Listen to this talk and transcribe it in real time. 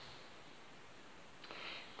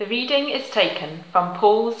The reading is taken from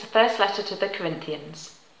Paul's first letter to the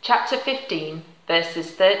Corinthians, chapter 15, verses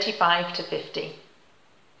 35 to 50.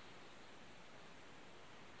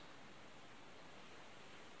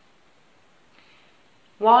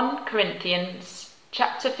 (1 Corinthians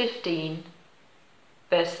chapter 15,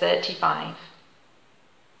 verse 35).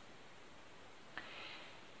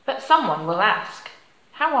 But someone will ask,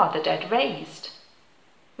 how are the dead raised?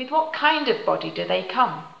 With what kind of body do they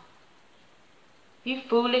come? You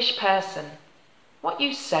foolish person, what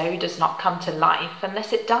you sow does not come to life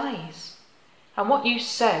unless it dies. And what you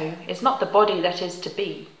sow is not the body that is to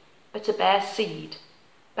be, but a bare seed,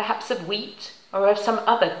 perhaps of wheat or of some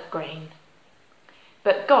other grain.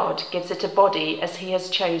 But God gives it a body as he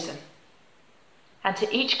has chosen, and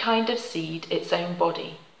to each kind of seed its own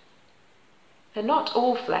body. For not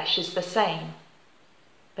all flesh is the same,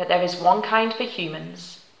 but there is one kind for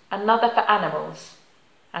humans, another for animals,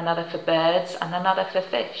 another for birds, and another for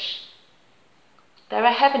fish. There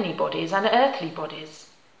are heavenly bodies and earthly bodies,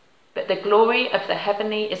 but the glory of the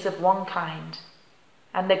heavenly is of one kind,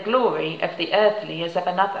 and the glory of the earthly is of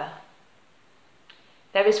another.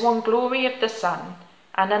 There is one glory of the sun,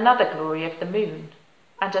 and another glory of the moon,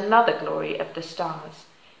 and another glory of the stars.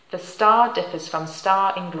 For star differs from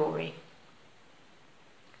star in glory.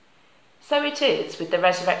 So it is with the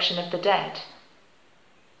resurrection of the dead.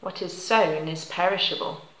 What is sown is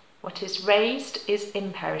perishable, what is raised is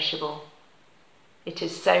imperishable. It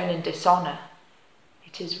is sown in dishonor,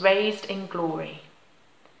 it is raised in glory.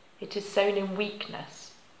 It is sown in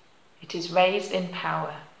weakness, it is raised in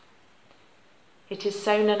power. It is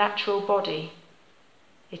sown a natural body,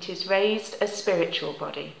 it is raised a spiritual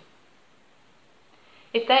body.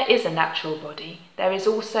 If there is a natural body, there is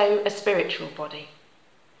also a spiritual body.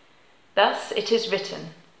 Thus it is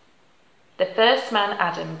written, the first man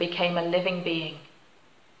Adam became a living being.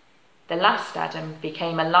 The last Adam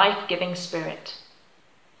became a life-giving spirit.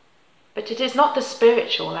 But it is not the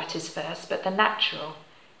spiritual that is first, but the natural,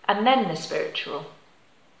 and then the spiritual.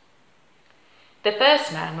 The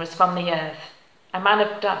first man was from the earth, a man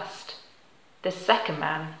of dust. The second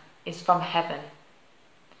man is from heaven.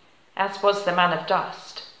 As was the man of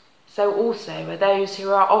dust, so also are those who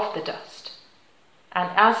are of the dust. And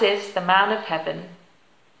as is the man of heaven,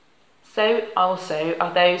 so also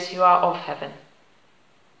are those who are of heaven.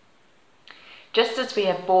 Just as we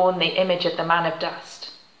have borne the image of the man of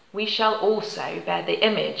dust, we shall also bear the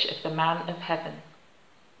image of the man of heaven.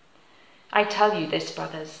 I tell you this,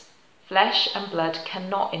 brothers, flesh and blood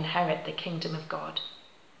cannot inherit the kingdom of God,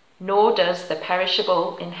 nor does the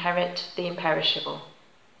perishable inherit the imperishable.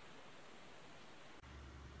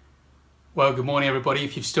 Well, good morning, everybody.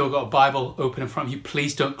 If you've still got a Bible open in front of you,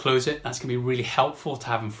 please don't close it. That's going to be really helpful to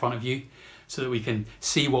have in front of you so that we can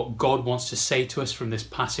see what God wants to say to us from this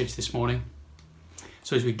passage this morning.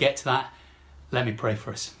 So as we get to that, let me pray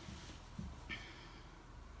for us.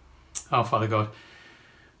 Oh, Father God,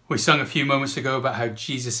 we sung a few moments ago about how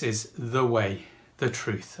Jesus is the way, the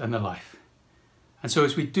truth, and the life. And so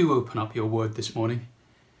as we do open up your word this morning,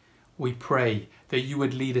 we pray that you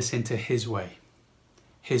would lead us into his way,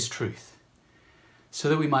 his truth, so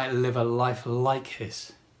that we might live a life like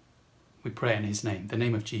his. We pray in his name, the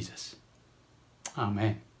name of Jesus.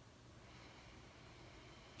 Amen.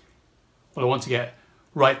 Well, I want to get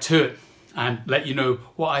right to it and let you know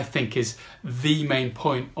what I think is the main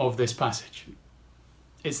point of this passage.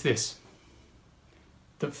 It's this,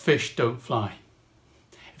 that fish don't fly.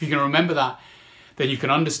 If you can remember that, then you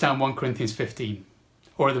can understand 1 Corinthians 15,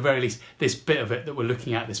 or at the very least, this bit of it that we're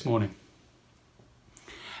looking at this morning.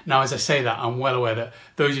 Now, as I say that, I'm well aware that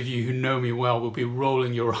those of you who know me well will be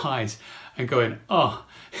rolling your eyes and going, oh,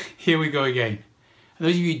 here we go again. And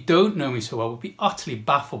those of you who don't know me so well will be utterly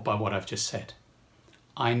baffled by what I've just said.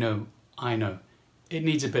 I know. It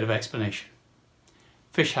needs a bit of explanation.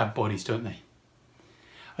 Fish have bodies, don't they?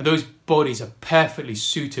 And those bodies are perfectly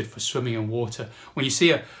suited for swimming in water. When you see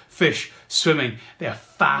a fish swimming, they are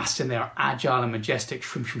fast and they are agile and majestic.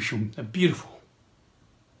 Shroom, shroom, shroom. They're beautiful.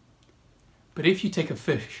 But if you take a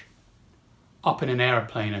fish up in an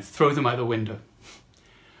aeroplane and throw them out the window,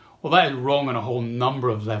 well, that is wrong on a whole number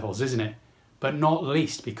of levels, isn't it? But not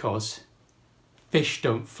least because fish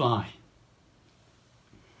don't fly.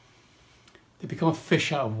 They become a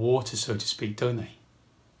fish out of water, so to speak, don't they?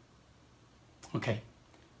 Okay,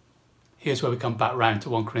 here's where we come back round to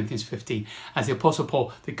 1 Corinthians 15. As the Apostle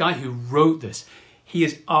Paul, the guy who wrote this, he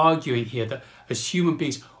is arguing here that as human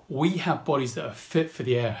beings, we have bodies that are fit for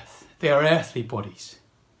the earth. They are earthly bodies.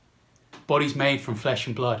 Bodies made from flesh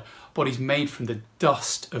and blood. Bodies made from the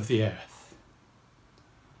dust of the earth.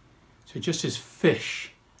 So just as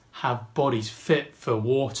fish have bodies fit for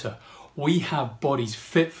water, we have bodies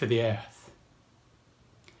fit for the earth.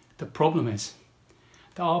 The problem is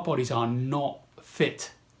that our bodies are not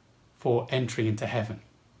fit for entry into heaven.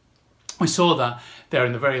 We saw that there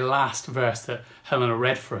in the very last verse that Helena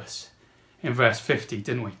read for us, in verse 50,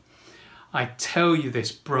 didn't we? I tell you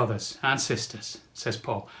this, brothers and sisters, says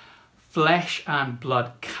Paul, flesh and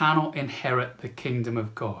blood cannot inherit the kingdom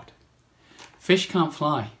of God. Fish can't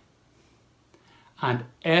fly, and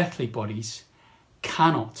earthly bodies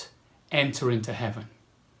cannot enter into heaven.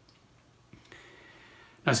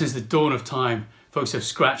 Now, since the dawn of time, folks have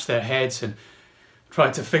scratched their heads and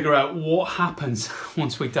tried to figure out what happens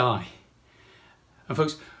once we die. And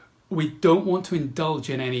folks, we don't want to indulge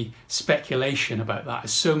in any speculation about that,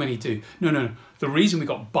 as so many do. No. The reason we've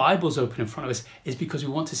got Bibles open in front of us is because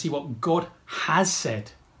we want to see what God has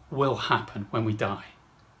said will happen when we die.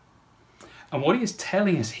 And what he is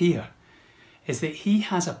telling us here is that he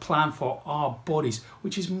has a plan for our bodies,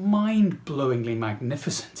 which is mind-blowingly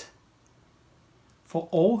magnificent. For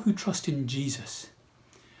all who trust in Jesus,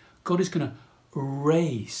 God is going to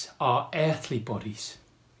raise our earthly bodies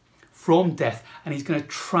from death, and he's going to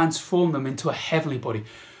transform them into a heavenly body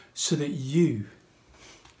so that you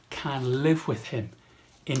can live with him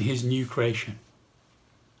in his new creation.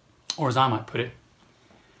 Or as I might put it,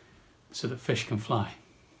 so that fish can fly.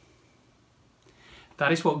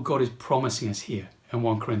 That is what God is promising us here in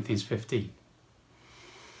 1 Corinthians 15.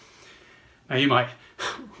 Now you might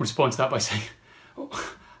respond to that by saying,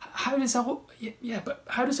 how does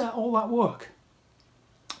that all that work?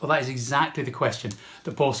 Well, that is exactly the question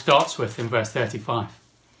that Paul starts with in verse 35.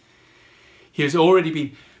 He has already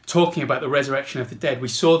been talking about the resurrection of the dead. We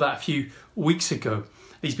saw that a few weeks ago.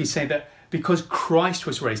 He's been saying that because Christ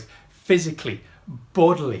was raised physically,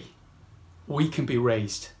 bodily, we can be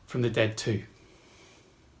raised from the dead too.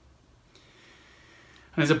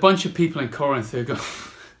 And there's a bunch of people in Corinth who go,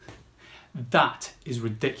 that is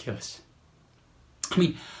ridiculous. I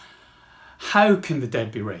mean, how can the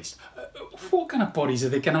dead be raised? What kind of bodies are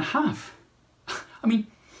they going to have? I mean,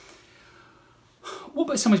 what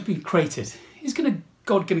about someone's been created? Is God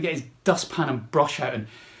going to get his dustpan and brush out and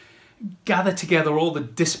gather together all the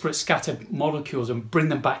disparate scattered molecules and bring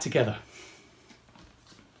them back together?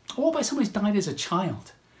 Or what about someone who's died as a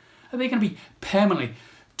child? Are they going to be permanently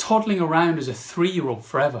toddling around as a 3-year-old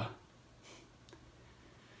forever?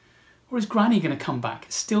 Or is Granny going to come back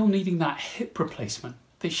still needing that hip replacement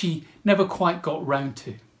that she never quite got round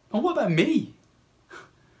to? And what about me?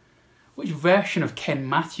 Which version of Ken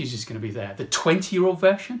Matthews is going to be there? The 20-year-old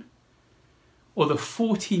version? Or the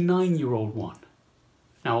 49-year-old one?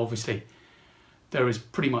 Now, obviously, there is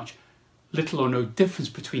pretty much little or no difference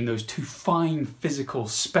between those two fine physical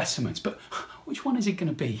specimens. But which one is it going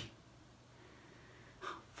to be?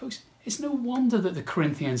 Folks, it's no wonder that the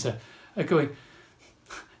Corinthians are going,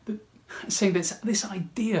 saying that this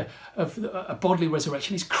idea of a bodily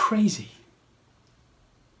resurrection is crazy.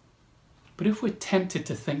 But if we're tempted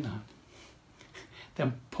to think that,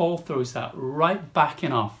 then Paul throws that right back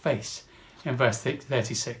in our face in verse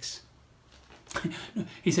 36.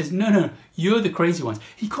 He says, no, you're the crazy ones.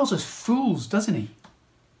 He calls us fools, doesn't he?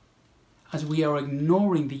 As we are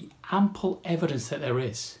ignoring the ample evidence that there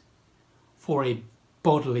is for a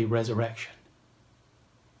bodily resurrection.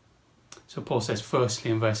 So Paul says firstly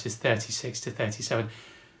in verses 36 to 37,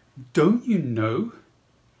 don't you know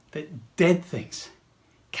that dead things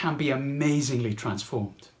can be amazingly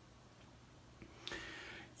transformed?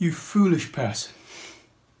 You foolish person.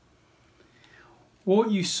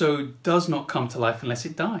 What you sow does not come to life unless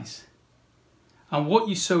it dies. And what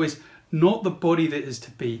you sow is not the body that is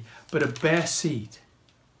to be, but a bare seed,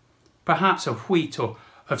 perhaps of wheat or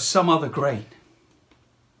of some other grain.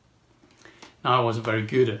 Now, I wasn't very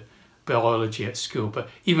good at biology at school, but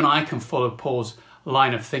even I can follow Paul's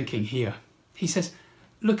line of thinking here. He says,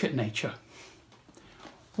 look at nature.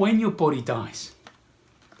 When your body dies,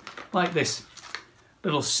 like this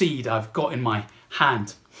little seed I've got in my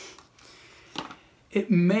hand, it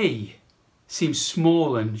may seem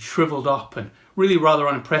small and shriveled up and really rather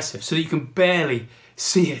unimpressive, so that you can barely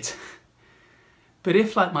see it. But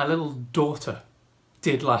if, like my little daughter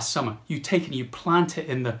did last summer, you take it and you plant it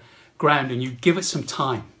in the ground and you give it some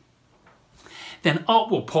time, then up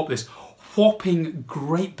will pop this whopping,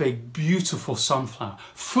 great big, beautiful sunflower,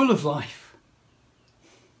 full of life.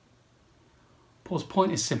 Paul's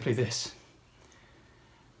point is simply this,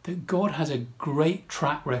 that God has a great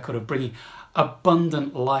track record of bringing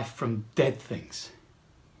abundant life from dead things.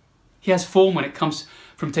 He has form when it comes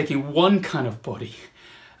from taking one kind of body,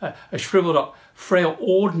 a shriveled up, frail,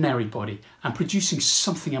 ordinary body, and producing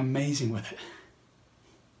something amazing with it.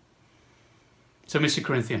 So, Mr.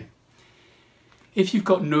 Corinthian, if you've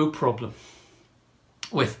got no problem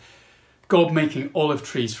with God making olive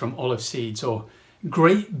trees from olive seeds or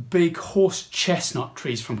great big horse chestnut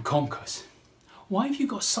trees from conkers, why have you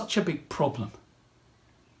got such a big problem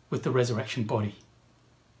with the resurrection body?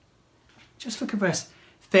 Just look at verse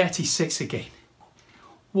 36 again.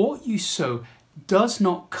 What you sow does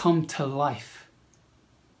not come to life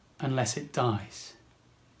unless it dies.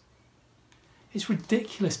 It's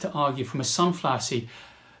ridiculous to argue from a sunflower seed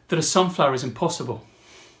that a sunflower is impossible.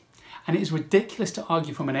 And it is ridiculous to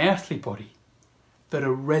argue from an earthly body that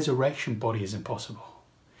a resurrection body is impossible.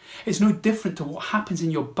 It's no different to what happens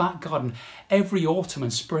in your back garden every autumn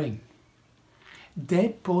and spring.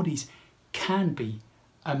 Dead bodies can be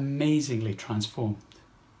amazingly transformed.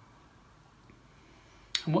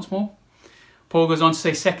 And what's more, Paul goes on to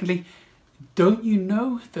say, secondly, don't you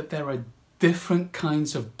know that there are different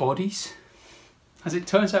kinds of bodies? As it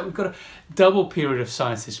turns out, we've got a double period of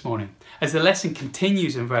science this morning, as the lesson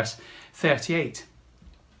continues in verse 38.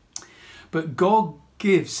 But God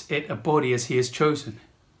gives it a body as he has chosen,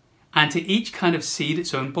 and to each kind of seed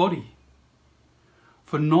its own body.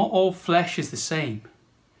 For not all flesh is the same,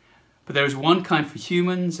 but there is one kind for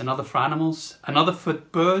humans, another for animals, another for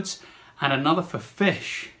birds, and another for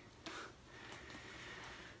fish.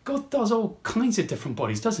 God does all kinds of different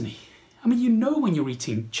bodies, doesn't he? I mean, you know when you're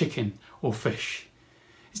eating chicken or fish.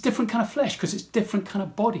 It's different kind of flesh because it's different kind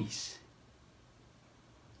of bodies.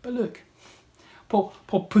 But look, Paul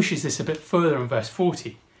pushes this a bit further in verse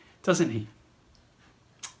 40, doesn't he?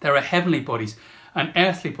 There are heavenly bodies and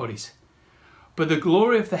earthly bodies, but the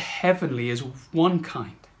glory of the heavenly is of one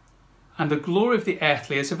kind, and the glory of the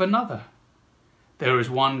earthly is of another. There is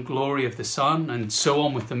one glory of the sun, and so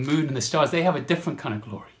on with the moon and the stars. They have a different kind of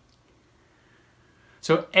glory.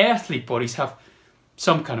 So earthly bodies have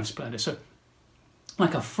some kind of splendour. So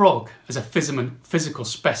like a frog as a physical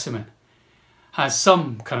specimen has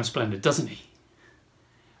some kind of splendour, doesn't he?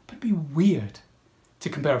 But it'd be weird to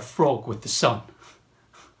compare a frog with the sun.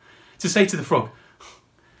 To say to the frog,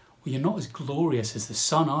 well, you're not as glorious as the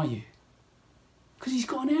sun, are you? Because he's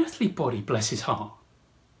got an earthly body, bless his heart.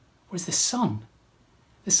 Whereas the sun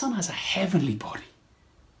has a heavenly body.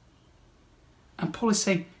 And Paul is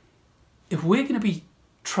saying, if we're going to be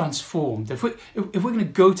transformed, if we're going to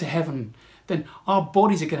go to heaven, then our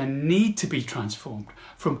bodies are going to need to be transformed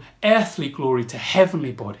from earthly glory to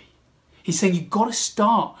heavenly body. He's saying you've got to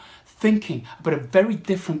start thinking about a very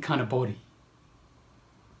different kind of body.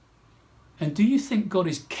 And do you think God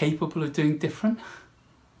is capable of doing different?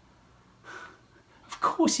 Of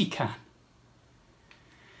course he can.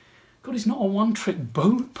 God is not a one-trick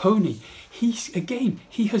pony.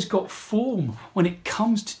 He has got form when it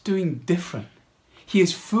comes to doing different. He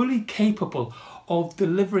is fully capable of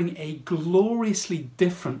delivering a gloriously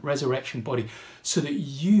different resurrection body so that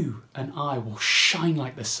you and I will shine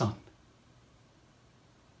like the sun.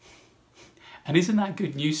 And isn't that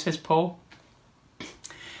good news, says Paul?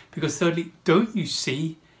 Because thirdly, don't you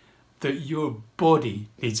see that your body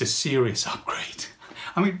needs a serious upgrade?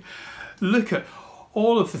 I mean, look at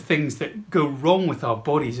all of the things that go wrong with our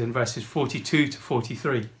bodies in verses 42 to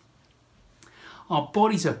 43. Our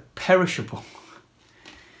bodies are perishable.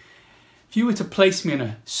 If you were to place me in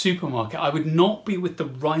a supermarket, I would not be with the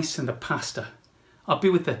rice and the pasta. I'd be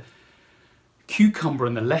with the cucumber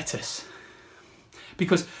and the lettuce.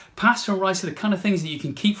 Because pasta and rice are the kind of things that you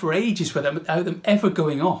can keep for ages without them ever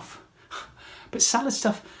going off. But salad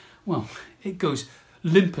stuff, well, it goes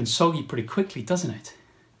limp and soggy pretty quickly, doesn't it?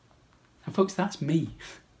 And folks, that's me.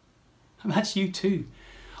 And that's you too.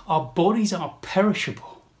 Our bodies are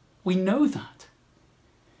perishable. We know that.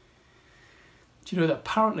 Do you know that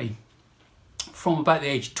apparently from about the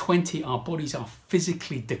age 20, our bodies are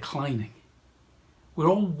physically declining. We're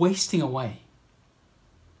all wasting away.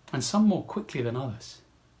 And some more quickly than others.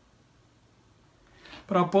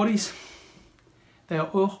 But our bodies, they are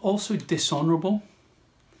also dishonourable.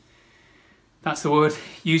 That's the word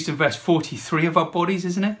used in verse 43 of our bodies,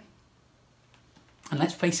 isn't it? And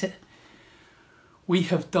let's face it, we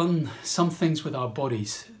have done some things with our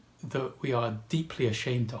bodies that we are deeply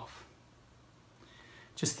ashamed of.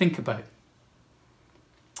 Just think about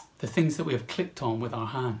the things that we have clicked on with our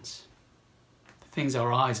hands, the things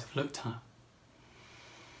our eyes have looked at,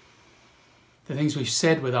 the things we've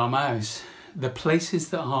said with our mouths, the places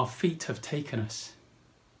that our feet have taken us.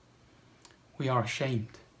 We are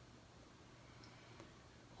ashamed.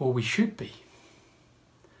 Or we should be.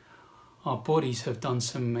 Our bodies have done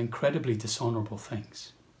some incredibly dishonourable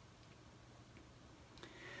things.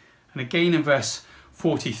 And again in verse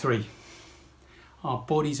 43, our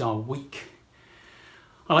bodies are weak.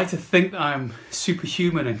 I like to think that I'm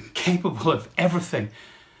superhuman and capable of everything.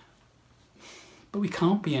 But we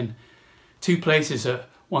can't be in two places at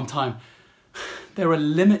one time. There are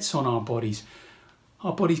limits on our bodies.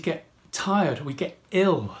 Our bodies get tired, we get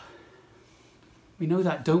ill. We know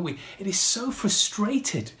that, don't we? It is so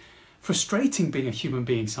frustrating being a human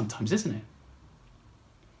being sometimes, isn't it?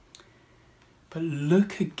 But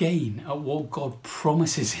look again at what God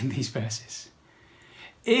promises in these verses.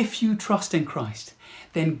 If you trust in Christ,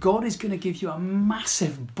 then God is going to give you a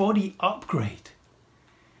massive body upgrade.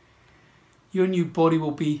 Your new body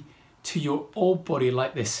will be to your old body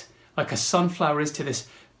like this, like a sunflower is to this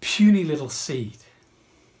puny little seed.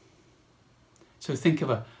 So think of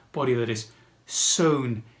a body that is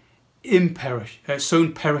sown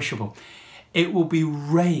perishable. It will be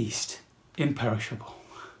raised imperishable.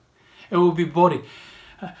 It will be a body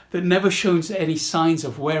that never shows any signs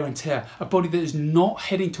of wear and tear, a body that is not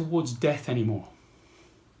heading towards death anymore.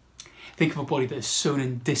 Think of a body that is sown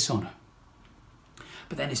in dishonour,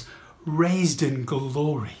 but then is raised in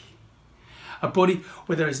glory. A body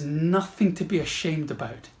where there is nothing to be ashamed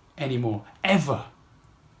about anymore, ever.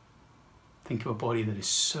 Think of a body that is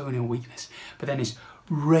sown in weakness, but then is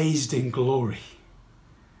raised in glory.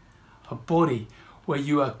 A body where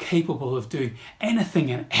you are capable of doing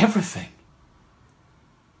anything and everything.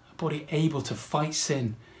 A body able to fight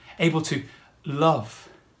sin, able to love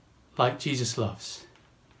like Jesus loves.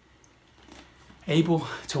 Able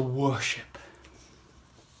to worship.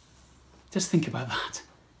 Just think about that.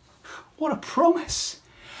 What a promise.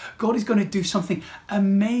 God is going to do something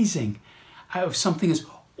amazing out of something as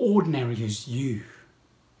ordinary as you.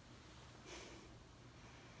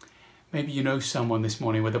 Maybe you know someone this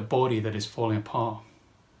morning with a body that is falling apart.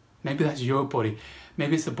 Maybe that's your body.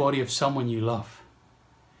 Maybe it's the body of someone you love.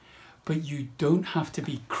 But you don't have to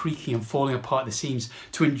be creaking and falling apart at the seams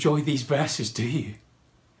to enjoy these verses, do you?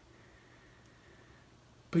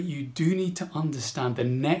 But you do need to understand the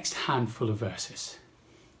next handful of verses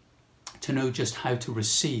to know just how to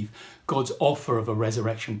receive God's offer of a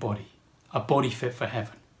resurrection body, a body fit for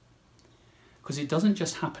heaven. Because it doesn't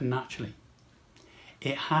just happen naturally.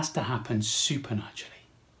 It has to happen supernaturally.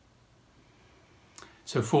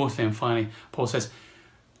 So fourthly and finally, Paul says,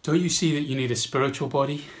 don't you see that you need a spiritual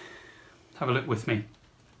body? Have a look with me,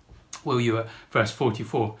 will you, at verse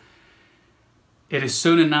 44. It is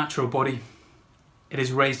sown a natural body. It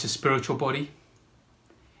is raised a spiritual body.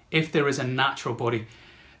 If there is a natural body,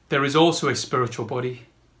 there is also a spiritual body.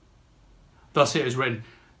 Thus it is written,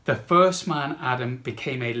 the first man, Adam,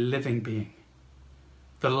 became a living being.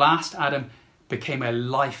 The last Adam became a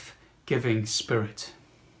life-giving spirit.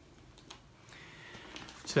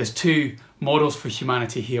 So there's two models for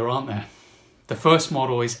humanity here, aren't there? The first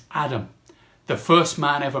model is Adam, the first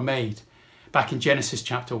man ever made, back in Genesis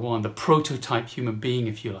chapter 1, the prototype human being,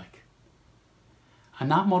 if you like. And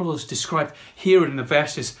that model is described here in the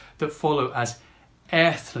verses that follow as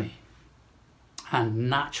earthly and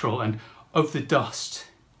natural and of the dust.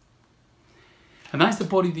 And that's the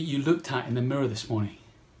body that you looked at in the mirror this morning.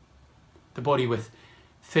 The body with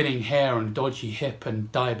thinning hair and dodgy hip and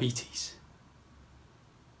diabetes.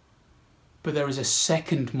 But there is a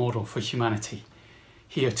second model for humanity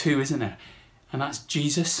here too, isn't there? And that's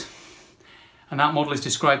Jesus. And that model is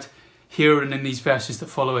described here and in these verses that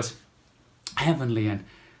follow as heavenly and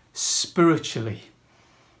spiritually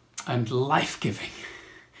and life-giving.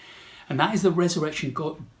 And that is the resurrection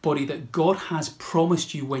body that God has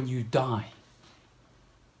promised you when you die.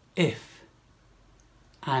 If,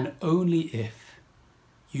 and only if,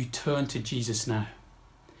 you turn to Jesus now.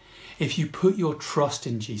 If you put your trust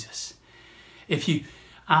in Jesus. If you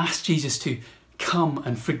ask Jesus to come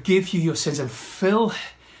and forgive you your sins and fill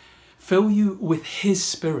you with his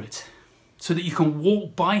Spirit so that you can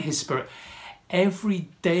walk by his Spirit every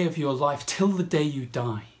day of your life till the day you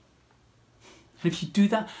die. And if you do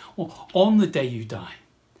that, well, on the day you die,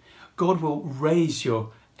 God will raise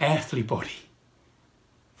your earthly body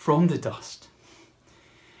from the dust.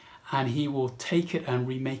 And he will take it and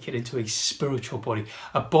remake it into a spiritual body.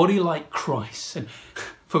 A body like Christ. And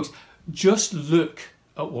folks, just look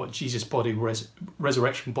at what Jesus' body,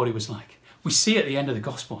 resurrection body was like. We see at the end of the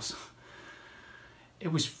Gospels.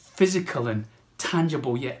 It was physical and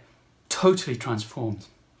tangible, yet totally transformed.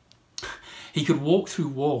 He could walk through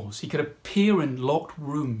walls. He could appear in locked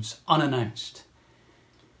rooms unannounced.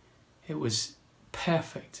 It was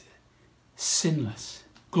perfect, sinless,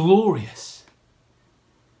 glorious.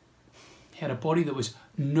 He had a body that was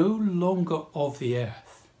no longer of the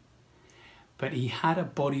earth, but he had a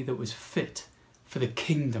body that was fit for the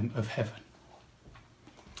kingdom of heaven.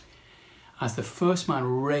 As the first man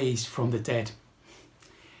raised from the dead,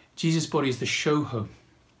 Jesus' body is the show home,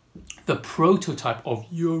 the prototype of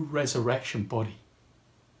your resurrection body.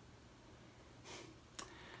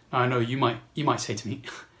 I know you might say to me,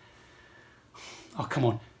 oh, come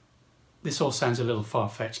on, this all sounds a little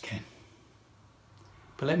far-fetched, Ken.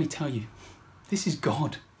 But let me tell you, this is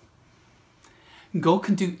God. God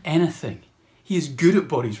can do anything. He is good at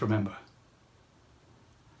bodies, remember.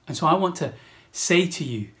 And so I want to say to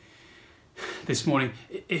you this morning,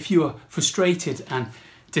 if you are frustrated and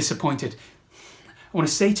disappointed, I want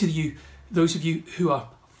to say to you, those of you who are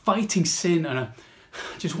fighting sin and are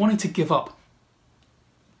just wanting to give up,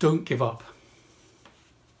 don't give up.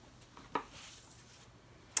 And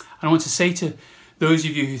I want to say to those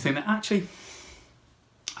of you who think that actually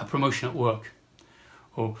a promotion at work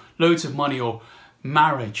or loads of money or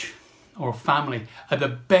marriage or family are the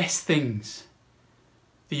best things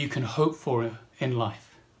that you can hope for in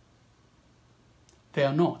life. They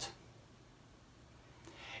are not.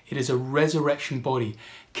 It is a resurrection body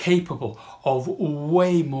capable of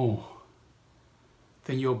way more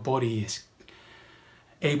than your body is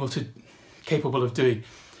capable of doing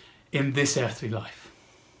in this earthly life.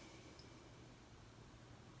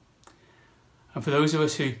 And for those of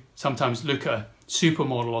us who sometimes look at a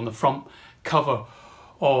supermodel on the front cover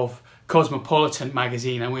of Cosmopolitan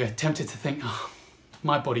magazine and we are tempted to think, oh,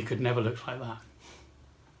 my body could never look like that.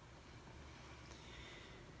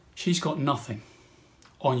 She's got nothing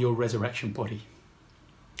on your resurrection body.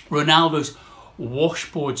 Ronaldo's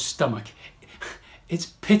washboard stomach, it's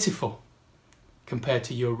pitiful compared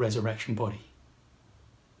to your resurrection body.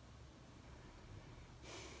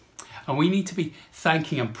 And we need to be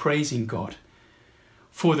thanking and praising God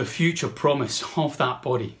for the future promise of that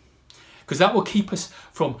body, because that will keep us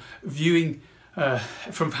from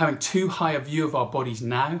from having too high a view of our bodies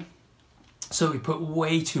now. So we put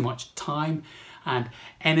way too much time and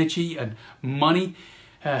energy and money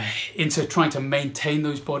into trying to maintain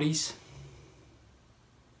those bodies.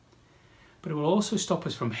 But it will also stop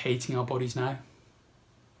us from hating our bodies now.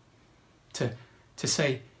 To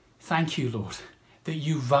say, thank you, Lord, that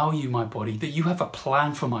you value my body, that you have a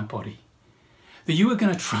plan for my body, that you are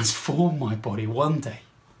going to transform my body one day.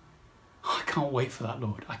 Oh, I can't wait for that,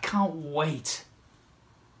 Lord. I can't wait.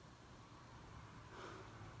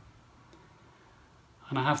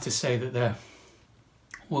 And I have to say that there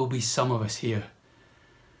will be some of us here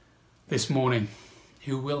this morning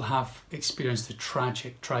who will have experienced the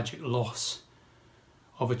tragic, tragic loss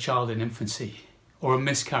of a child in infancy or a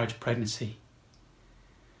miscarriage pregnancy.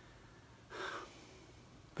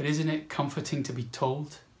 But isn't it comforting to be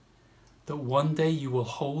told that one day you will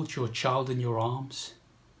hold your child in your arms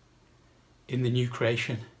in the new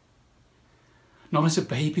creation? Not as a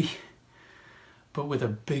baby, but with a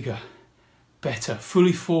bigger, better,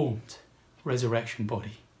 fully formed resurrection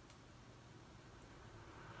body.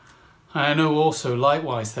 I know also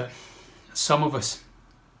likewise that some of us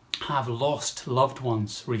have lost loved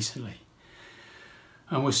ones recently,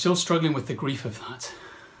 and we're still struggling with the grief of that,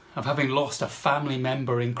 of having lost a family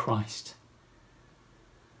member in Christ.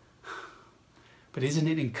 But isn't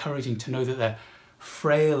it encouraging to know that their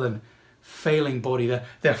frail and failing body,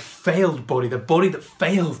 their failed body, the body that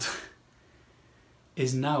failed,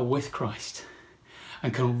 is now with Christ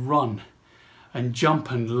and can run and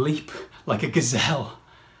jump and leap like a gazelle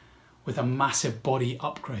with a massive body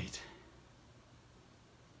upgrade?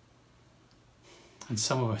 And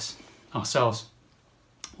some of us, ourselves,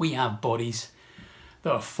 we have bodies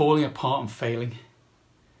that are falling apart and failing.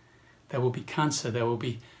 There will be cancer, there will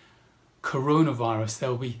be coronavirus, there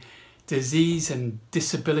will be disease and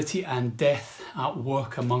disability and death at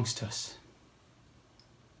work amongst us.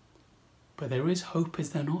 But there is hope, is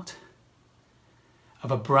there not? Of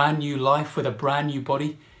a brand new life with a brand new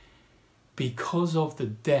body because of the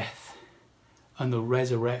death and the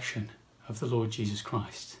resurrection of the Lord Jesus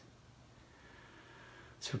Christ.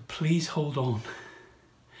 So please hold on.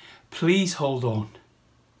 Please hold on.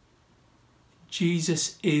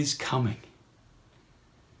 Jesus is coming.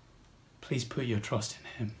 Please put your trust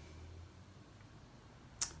in him.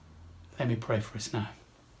 Let me pray for us now.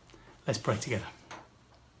 Let's pray together.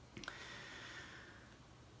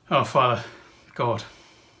 Oh, Father, God,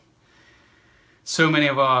 so many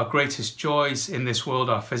of our greatest joys in this world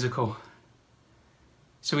are physical.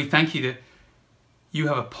 So we thank you that you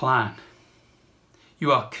have a plan.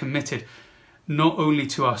 You are committed not only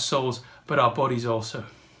to our souls, but our bodies also.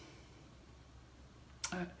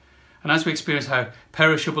 And as we experience how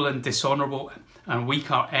perishable and dishonourable and weak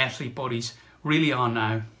our earthly bodies really are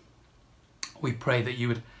now, we pray that you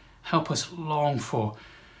would help us long for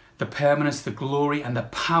the permanence, the glory and the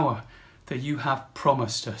power that you have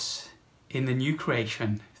promised us in the new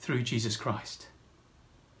creation through Jesus Christ.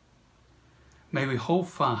 May we hold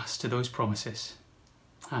fast to those promises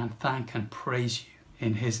and thank and praise you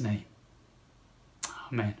in his name. Amen.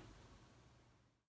 Amen.